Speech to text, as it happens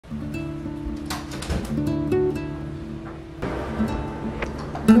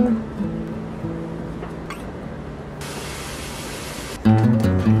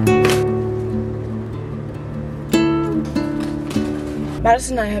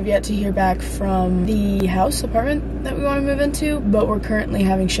Madison and I have yet to hear back from the apartment that we want to move into, but we're currently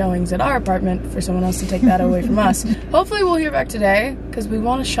having showings at our apartment for someone else to take that away from us. Hopefully we'll hear back today because we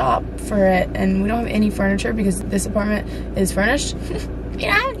want to shop for it and we don't have any furniture because this apartment is furnished. We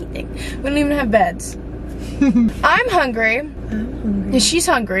don't have anything. We don't even have beds. I'm hungry. She's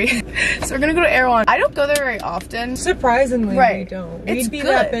hungry. So we're gonna go to Erewhon. I don't go there very often. Surprisingly, right. We don't. It's We'd be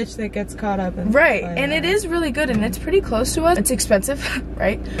good. that bitch that gets caught up in right. And it is really good and it's pretty close to us. It's expensive,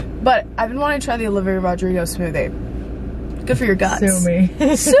 right? But I've been wanting to try the Olivia Rodrigo smoothie. Good for your guts. Sue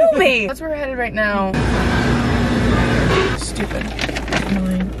me. Sue me! That's where we're headed right now. Stupid.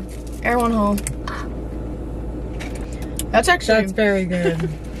 Erewhon Hall. That's very good.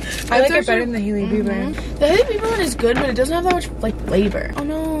 I like it better than the Hailey Bieber. The Hailey Bieber one is good, but it doesn't have that much like flavor. Oh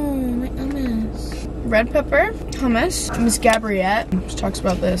no, my hummus. Red pepper, hummus. Miss Gabriette she talks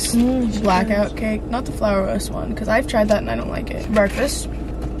about this blackout cake, not the flour roast one, because I've tried that and I don't like it. Breakfast.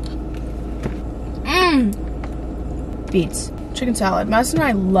 Beets. Chicken salad. Madison and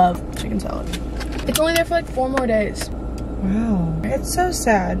I love chicken salad. It's only there for like 4 more days. Wow. It's so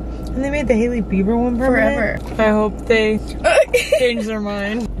sad. And they made the Hailey Bieber one forever. I hope they change their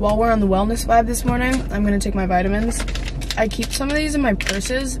mind. While we're on the wellness vibe this morning, I'm gonna take my vitamins. I keep some of these in my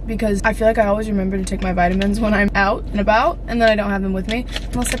purses because I feel like I always remember to take my vitamins when I'm out and about, and then I don't have them with me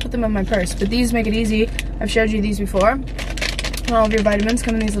unless I put them in my purse. But these make it easy. I've showed you these before. All of your vitamins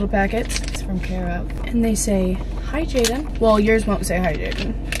come in these little packets. It's from Care Up. And they say, hi Jaden. Well, yours won't say hi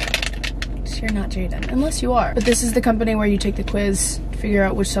Jaden. You're not Jaden, unless you are. But this is the company where you take the quiz, figure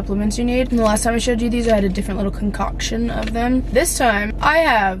out which supplements you need. And the last time I showed you these, I had a different little concoction of them. This time, I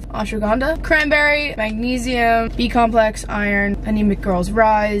have ashwagandha, cranberry, magnesium, B-complex, iron, anemic girls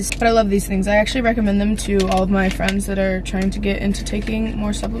rise. But I love these things. I actually recommend them to all of my friends that are trying to get into taking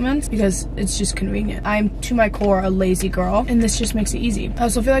more supplements because it's just convenient. I'm, to my core, a lazy girl, and this just makes it easy. I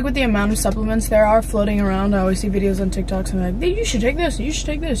also feel like with the amount of supplements there are floating around, I always see videos on TikToks and I'm like, you should take this, you should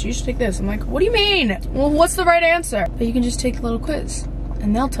take this, you should take this. I'm like, what do you mean? Well, what's the right answer? But you can just take a little quiz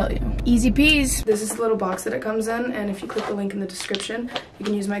and they'll tell you. Easy peas. This is the little box that it comes in, and if you click the link in the description, you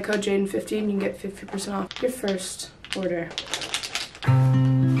can use my code Jaden50 and you can get 50% off your first order.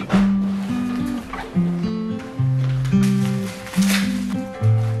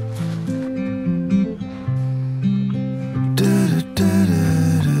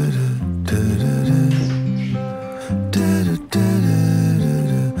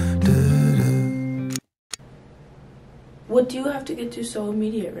 What do you have to get to so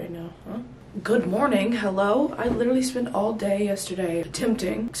immediate right now, huh? Good morning, hello. I literally spent all day yesterday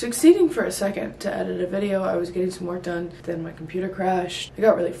succeeding for a second to edit a video. I was getting some work done, then my computer crashed. I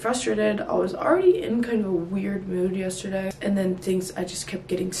got really frustrated. I was already in kind of a weird mood yesterday, and then I just kept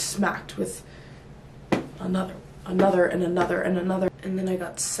getting smacked with another, and then I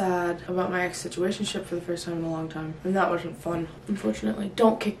got sad about my ex-situationship for the first time in a long time, and that wasn't fun, unfortunately.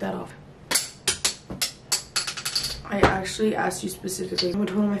 Don't kick that off. I actually asked you specifically. I went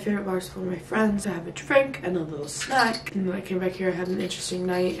to one of my favorite bars with one of my friends to have a drink and a little snack. And then I came back here, I had an interesting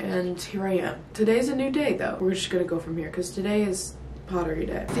night, and here I am. Today's a new day though. We're just gonna go from here because today is pottery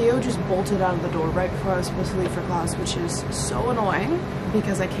day. Theo just bolted out of the door right before I was supposed to leave for class, which is so annoying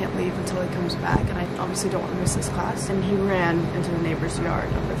because I can't leave until he comes back, and I obviously don't want to miss this class. And he ran into the neighbor's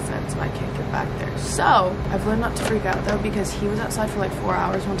yard under the fence and I can't get back there. So I've learned not to freak out though, because he was outside for like 4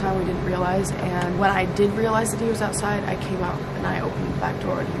 hours one time, we didn't realize, and when I did realize that he was outside, I came out and I opened the back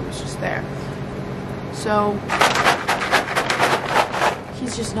door and he was just there. So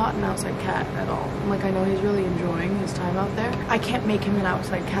he's just not an outside cat at all. Like, I know he's really enjoying his time out there. I can't make him an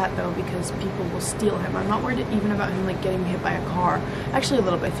outside cat though because people will steal him. I'm not worried even about him like getting hit by a car. Actually a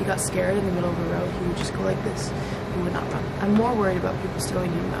little bit. If he got scared in the middle of the road, he would just go like this. He would not run. I'm more worried about people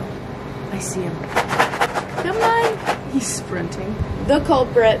stealing him though. I see him. Come on! He's sprinting. The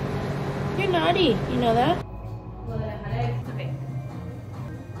culprit. You're naughty. You know that?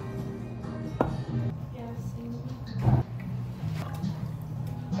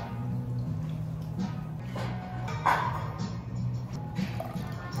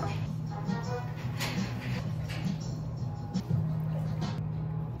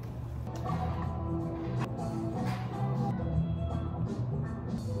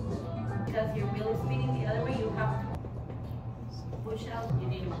 Because your wheel is spinning the other way, you have to push out. You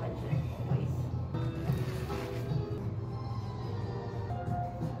need to wedge it always.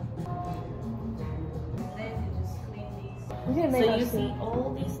 And then you just clean these. So you see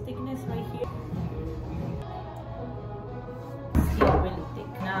all this thickness right here? See it really thick.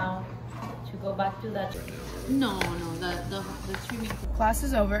 Now to go back to that. No, the trimming. Class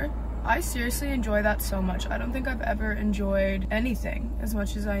is over. I seriously enjoy that so much. I don't think I've ever enjoyed anything as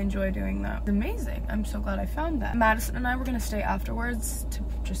much as I enjoy doing that. It's amazing. I'm so glad I found that. Madison and I were gonna stay afterwards to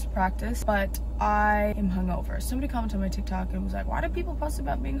just practice, but I am hungover. Somebody commented on my TikTok and was like, why do people post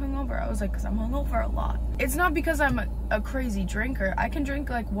about being hungover? I was like, because I'm hungover a lot. It's not because I'm a crazy drinker. I can drink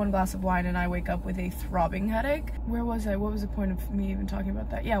like 1 glass of wine and I wake up with a throbbing headache. Where was I? What was the point of me even talking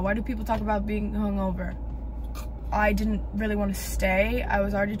about that? Yeah, why do people talk about being hungover? I didn't really want to stay. I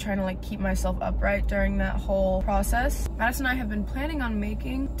was already trying to like keep myself upright during that whole process. Madison and I have been planning on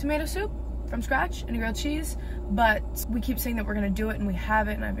making tomato soup from scratch and grilled cheese, but we keep saying that we're gonna do it and we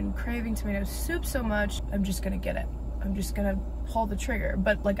haven't, and I've been craving tomato soup so much. I'm just gonna get it. I'm just gonna pull the trigger,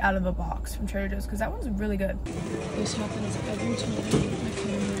 but like out of the box from Trader Joe's, because that one's really good. This happens every time I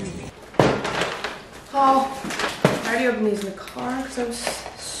come in. Oh, I already opened these in the car because I was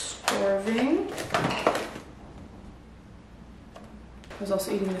starving. I was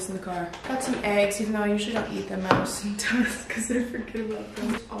also eating this in the car. Got some eggs, even though I usually don't eat them out sometimes because I forget about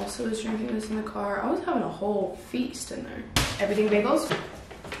them. Also was drinking this in the car. I was having a whole feast in there. Everything bagels?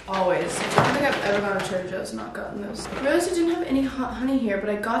 Always. I don't think I've ever gone to Trader Joe's and not gotten this. I realized I didn't have any hot honey here, but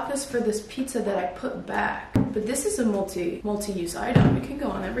I got this for this pizza that I put back. But this is a multi-use item. It can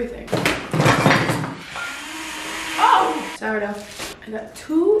go on everything. Oh! Sourdough. I got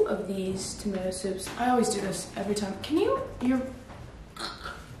 2 of these tomato soups. I always do this every time.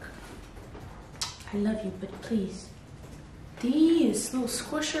 I love you, but please. These little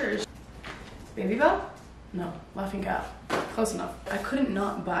squishers. Baby Bell? No, Laughing Cow. Close enough. I couldn't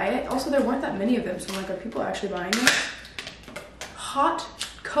not buy it. Also, there weren't that many of them, so I'm like, are people actually buying this? Hot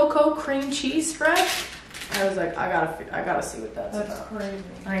cocoa cream cheese spread? I was like, I gotta see what that's about. That's crazy.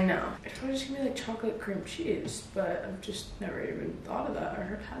 I know. It would just give me like chocolate cream cheese, but I've just never even thought of that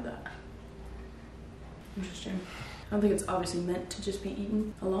or had that. Interesting. I don't think it's obviously meant to just be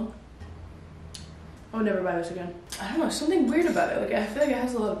eaten alone. I would never buy this again. I don't know, something weird about it. Like, I feel like it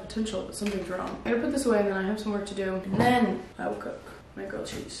has a lot of potential, but something's wrong. I gotta put this away and then I have some work to do. And then I will cook my grilled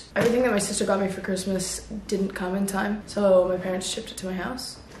cheese. Everything that my sister got me for Christmas didn't come in time, so my parents shipped it to my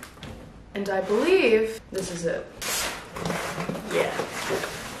house. And I believe this is it. Yeah.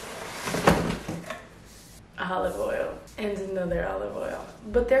 Olive oil. And another olive oil.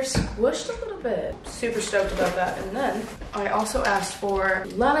 But they're squished a little bit. Super stoked about that. And then I also asked for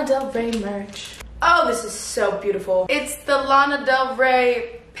Lana Del Rey merch. Oh, this is so beautiful. It's the Lana Del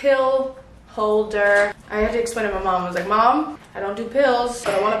Rey pill holder. I had to explain to my mom. I was like, Mom, I don't do pills,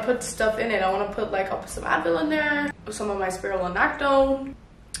 but I want to put stuff in it. I want to put like, I'll put some Advil in there, some of my spironolactone.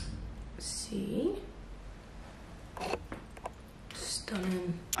 See?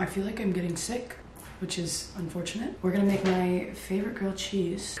 Stunning. I feel like I'm getting sick, which is unfortunate. We're gonna make my favorite grilled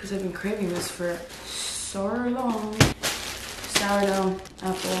cheese because I've been craving this for so long. Sourdough,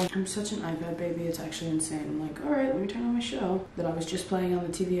 apple. I'm such an iPad baby, it's actually insane. I'm like, all right, let me turn on my show that I was just playing on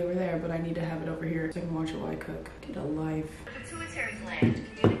the TV over there, but I need to have it over here so I can watch it while I cook. Get a life. The pituitary gland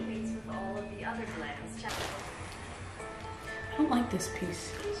communicates with all of the other glands. I don't like this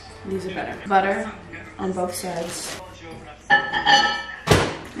piece. These are better. Butter on both sides.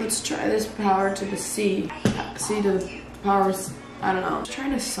 Let's try this power to the C. C to the powers, I don't know. Just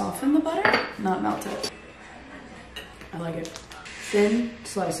trying to soften the butter, not melt it. I like it. Thin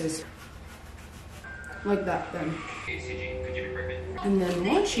slices. Like that then. And then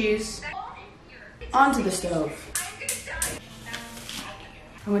more cheese onto the stove.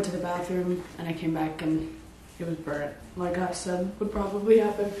 I went to the bathroom and I came back and it was burnt. Like I said, would probably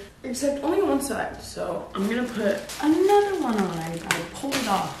happen. Except only on one side. So I'm gonna put another one on. I pulled it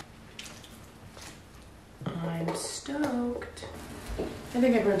off. I'm stoked. I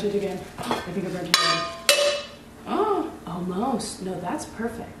think I burnt it again. Oh, almost. No, that's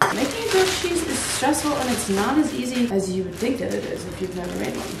perfect. Making grilled cheese is stressful and it's not as easy as you would think that it is if you've never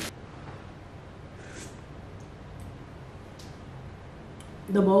made one.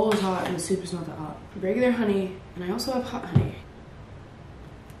 The bowl is hot and the soup is not that hot. Regular honey, and I also have hot honey.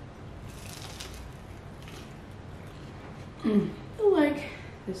 I feel like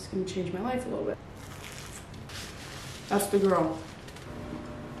this is gonna change my life a little bit. That's the girl.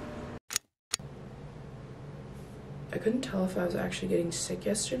 I couldn't tell if I was actually getting sick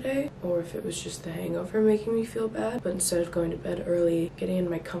yesterday or if it was just the hangover making me feel bad. But instead of going to bed early, getting in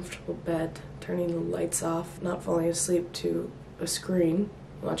my comfortable bed, turning the lights off, not falling asleep to a screen,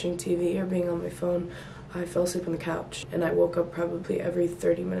 watching TV or being on my phone, I fell asleep on the couch. And I woke up probably every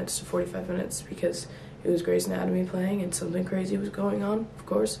 30 minutes to 45 minutes because It was Grey's Anatomy playing and something crazy was going on, of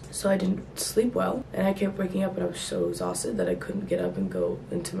course. So I didn't sleep well and I kept waking up and I was so exhausted that I couldn't get up and go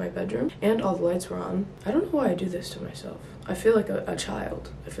into my bedroom. And all the lights were on. I don't know why I do this to myself. I feel like a child.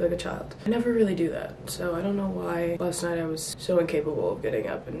 I feel like a child. I never really do that. So I don't know why last night I was so incapable of getting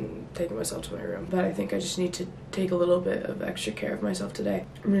up and taking myself to my room. But I think I just need to take a little bit of extra care of myself today.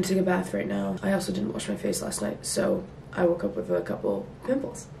 I'm gonna take a bath right now. I also didn't wash my face last night, so I woke up with a couple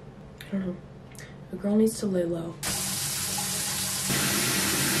pimples. I don't know. A girl needs to lay low.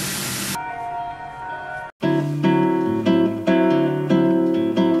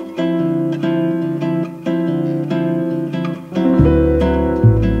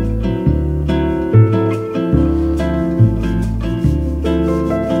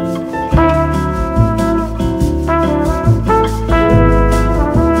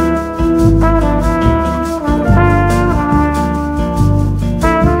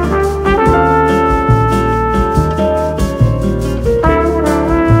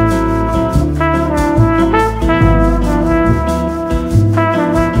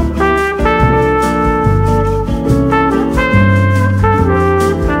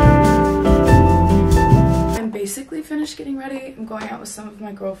 Finished getting ready. I'm going out with some of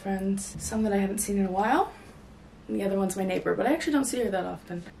my girlfriends, some that I haven't seen in a while, and the other one's my neighbor, but I actually don't see her that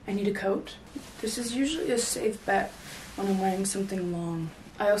often. I need a coat. This is usually a safe bet when I'm wearing something long.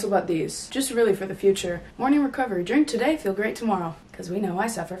 I also bought these, just really for the future. Morning recovery, drink today, feel great tomorrow. Because we know I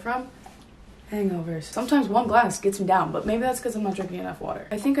suffer from hangovers. Sometimes one glass gets me down, but maybe that's because I'm not drinking enough water.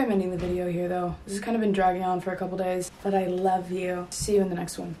 I think I'm ending the video here though. This has kind of been dragging on for a couple days, but I love you. See you in the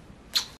next one.